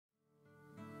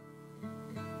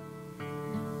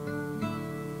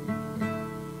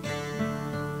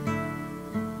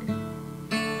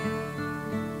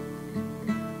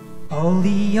All the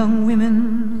young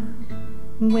women,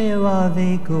 where are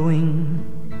they going?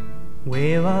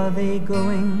 Where are they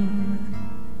going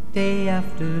day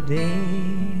after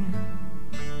day?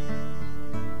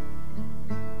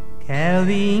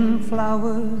 Carrying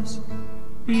flowers,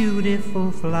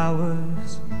 beautiful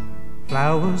flowers,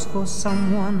 flowers for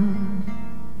someone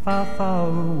far, far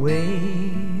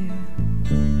away.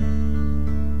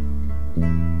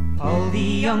 All the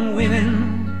young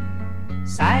women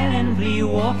silently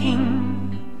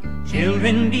walking,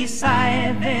 children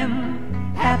beside them,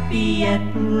 happy at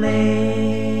play.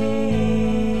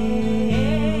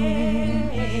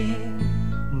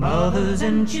 Mothers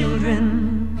and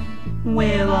children,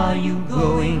 where are you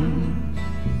going?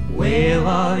 Where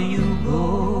are you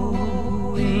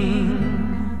going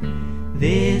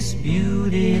this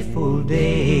beautiful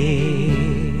day?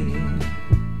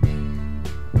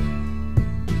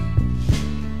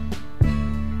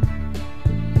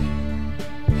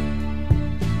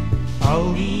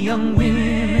 All the young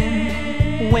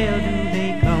women, where do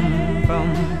they come from?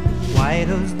 Why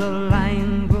does the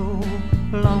line grow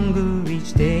longer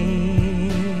each day?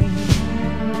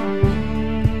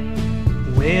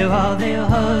 Where are their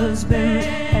husbands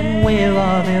and where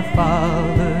are their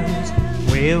fathers?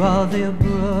 Where are their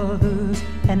brothers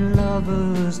and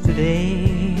lovers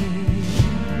today?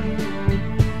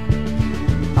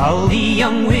 All the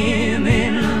young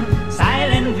women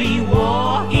silently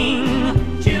walking,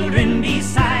 children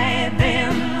beside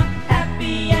them,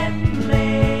 happy at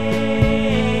play.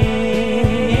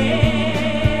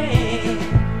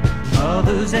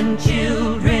 Mothers and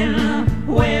children,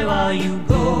 where are you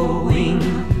going?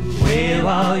 Where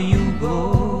are you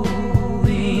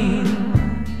going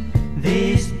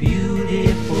this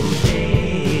beautiful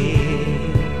day?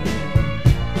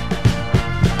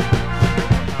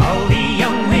 All the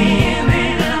young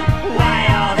women, why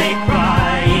are they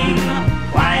crying?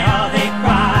 Why are they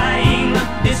crying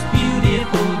this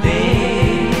beautiful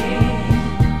day?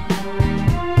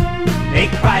 They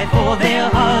cry for their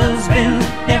husbands,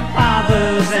 their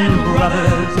fathers and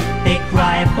brothers. They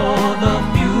cry for the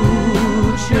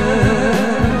future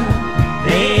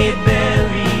they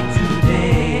bury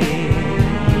today.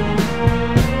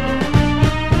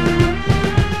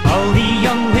 All the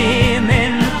young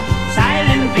women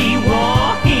silently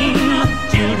walking,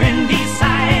 children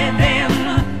beside them,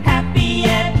 happy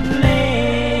at play.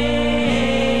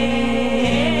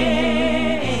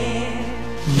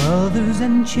 Mothers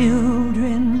and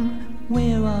children,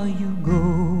 where are you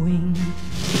going?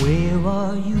 Where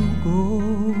are you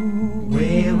going?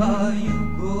 Where are you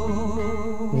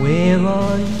going? Where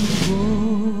are you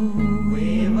going?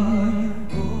 Where are you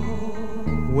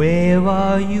going? Where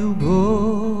are you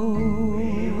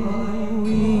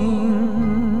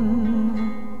going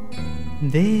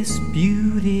this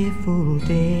beautiful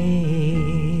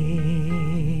day?